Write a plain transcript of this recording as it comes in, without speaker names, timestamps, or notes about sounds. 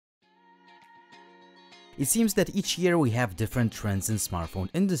It seems that each year we have different trends in smartphone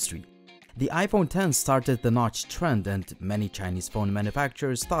industry. The iPhone X started the notch trend and many Chinese phone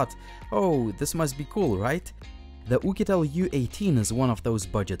manufacturers thought, oh, this must be cool, right? The Oukitel U18 is one of those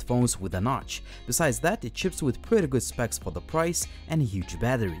budget phones with a notch. Besides that, it ships with pretty good specs for the price and a huge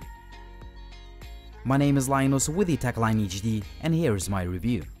battery. My name is Linus with the Techline HD and here is my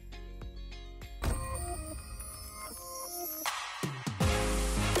review.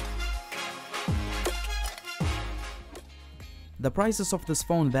 The prices of this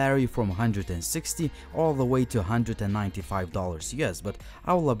phone vary from $160 all the way to $195 US, but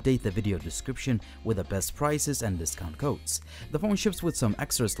I will update the video description with the best prices and discount codes. The phone ships with some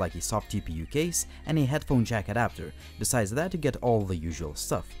extras like a soft TPU case and a headphone jack adapter. Besides that, you get all the usual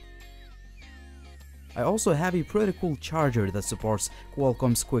stuff. I also have a pretty cool charger that supports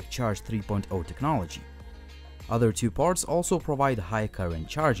Qualcomm's Quick Charge 3.0 technology. Other two parts also provide high current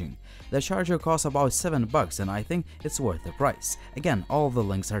charging. The charger costs about $7 and I think it's worth the price. Again, all the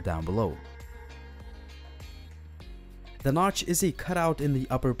links are down below. The notch is a cutout in the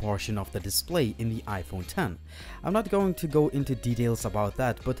upper portion of the display in the iPhone X. I'm not going to go into details about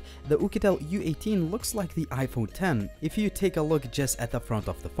that, but the Oukitel U18 looks like the iPhone X if you take a look just at the front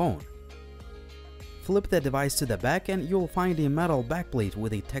of the phone. Flip the device to the back and you'll find a metal backplate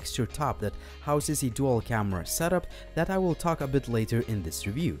with a textured top that houses a dual camera setup that I will talk a bit later in this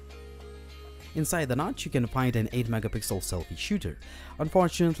review. Inside the notch you can find an 8-megapixel selfie shooter.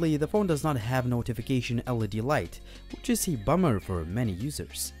 Unfortunately, the phone does not have notification LED light, which is a bummer for many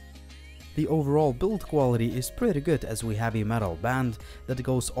users. The overall build quality is pretty good as we have a metal band that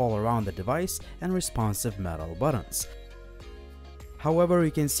goes all around the device and responsive metal buttons. However, you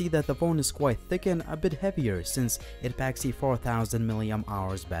can see that the phone is quite thick and a bit heavier since it packs a 4000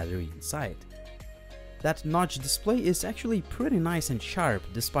 mAh battery inside. That notch display is actually pretty nice and sharp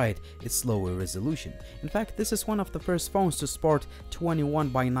despite its lower resolution. In fact, this is one of the first phones to sport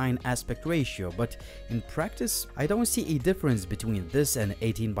 21:9 aspect ratio, but in practice, I don't see a difference between this and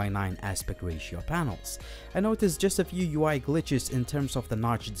 18:9 aspect ratio panels. I noticed just a few UI glitches in terms of the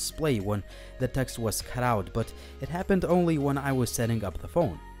notch display when the text was cut out, but it happened only when I was setting up the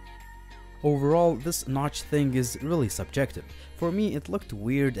phone. Overall, this notch thing is really subjective. For me, it looked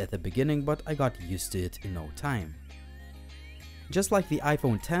weird at the beginning, but I got used to it in no time. Just like the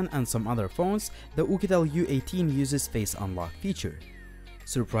iPhone X and some other phones, the Oukitel U18 uses Face Unlock feature.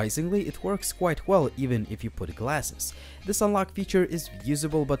 Surprisingly, it works quite well even if you put glasses. This unlock feature is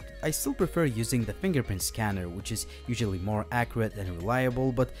usable, but I still prefer using the fingerprint scanner, which is usually more accurate and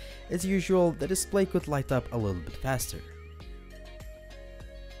reliable, but as usual, the display could light up a little bit faster.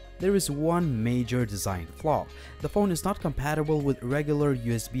 There is one major design flaw. The phone is not compatible with regular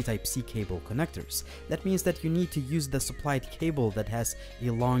USB Type-C cable connectors. That means that you need to use the supplied cable that has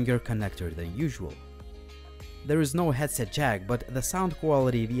a longer connector than usual. There is no headset jack, but the sound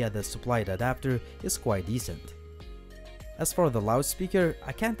quality via the supplied adapter is quite decent. As for the loudspeaker,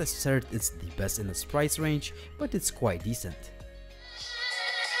 I can't assert it's the best in its price range, but it's quite decent.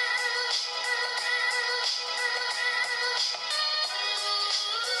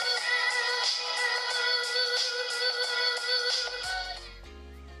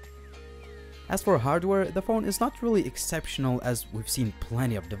 As for hardware, the phone is not really exceptional as we've seen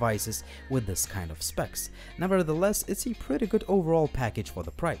plenty of devices with this kind of specs. Nevertheless, it's a pretty good overall package for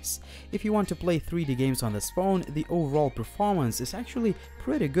the price. If you want to play 3D games on this phone, the overall performance is actually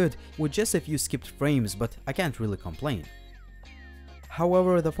pretty good with just a few skipped frames, but I can't really complain.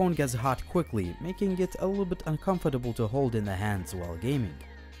 However, the phone gets hot quickly, making it a little bit uncomfortable to hold in the hands while gaming.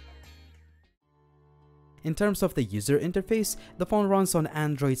 In terms of the user interface, the phone runs on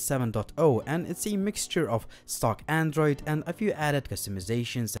Android 7.0 and it's a mixture of stock Android and a few added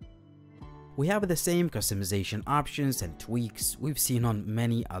customizations. We have the same customization options and tweaks we've seen on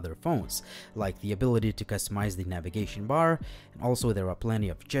many other phones, like the ability to customize the navigation bar, and also there are plenty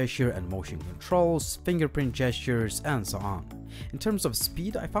of gesture and motion controls, fingerprint gestures, and so on. In terms of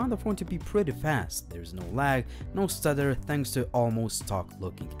speed, I found the phone to be pretty fast. There's no lag, no stutter thanks to almost stock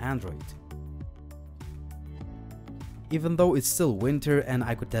looking Android. Even though it's still winter and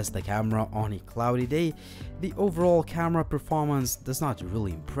I could test the camera on a cloudy day, the overall camera performance does not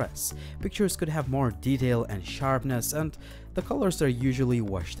really impress. Pictures could have more detail and sharpness and the colors are usually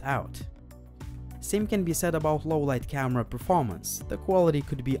washed out. Same can be said about low light camera performance, the quality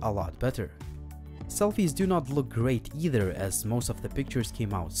could be a lot better. Selfies do not look great either as most of the pictures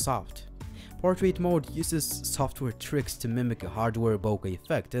came out soft. Portrait mode uses software tricks to mimic a hardware bokeh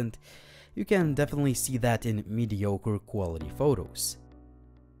effect and you can definitely see that in mediocre quality photos.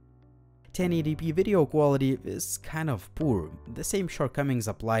 1080p video quality is kind of poor. The same shortcomings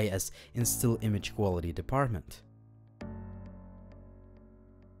apply as in still image quality department.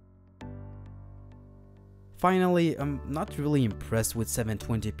 Finally, I'm not really impressed with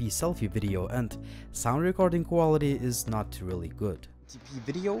 720p selfie video, and sound recording quality is not really good.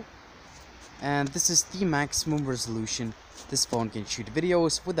 Video, and this is the maximum resolution this phone can shoot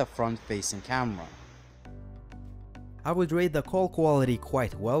videos with a front-facing camera. I would rate the call quality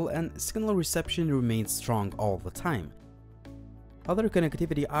quite well, and signal reception remains strong all the time. Other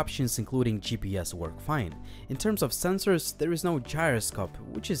connectivity options including GPS work fine. In terms of sensors, there is no gyroscope,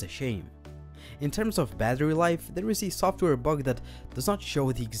 which is a shame. In terms of battery life, there is a software bug that does not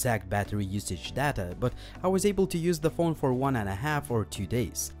show the exact battery usage data, but I was able to use the phone for 1.5 or 2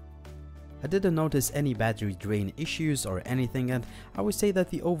 days. I didn't notice any battery drain issues or anything, and I would say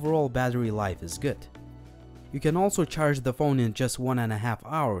that the overall battery life is good. You can also charge the phone in just 1.5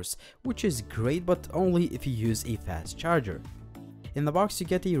 hours, which is great, but only if you use a fast charger. In the box you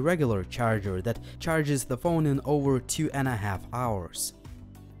get a regular charger that charges the phone in over 2.5 hours.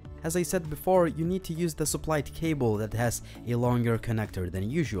 As I said before, you need to use the supplied cable that has a longer connector than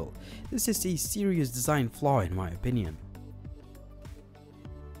usual. This is a serious design flaw in my opinion.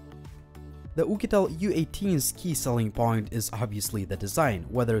 The Oukitel U18's key selling point is obviously the design,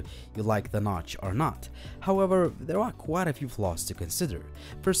 whether you like the notch or not. However, there are quite a few flaws to consider.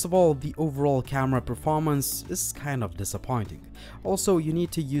 First of all, the overall camera performance is kind of disappointing. Also, you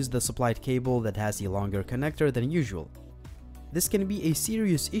need to use the supplied cable that has a longer connector than usual. This can be a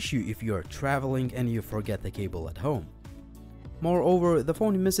serious issue if you are traveling and you forget the cable at home. Moreover, the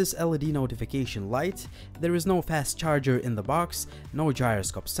phone misses LED notification light, there is no fast charger in the box, no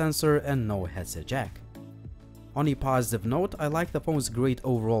gyroscope sensor, and no headset jack. On a positive note, I like the phone's great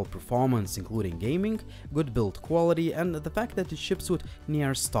overall performance including gaming, good build quality, and the fact that it ships with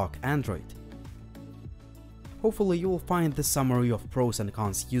near stock Android. Hopefully you will find this summary of pros and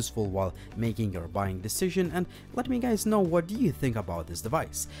cons useful while making your buying decision, and let me guys know what do you think about this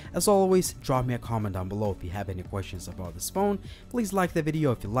device. As always, drop me a comment down below if you have any questions about this phone. Please like the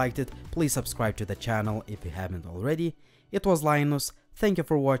video if you liked it, please subscribe to the channel if you haven't already. It was Linus, thank you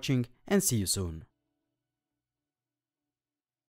for watching and see you soon.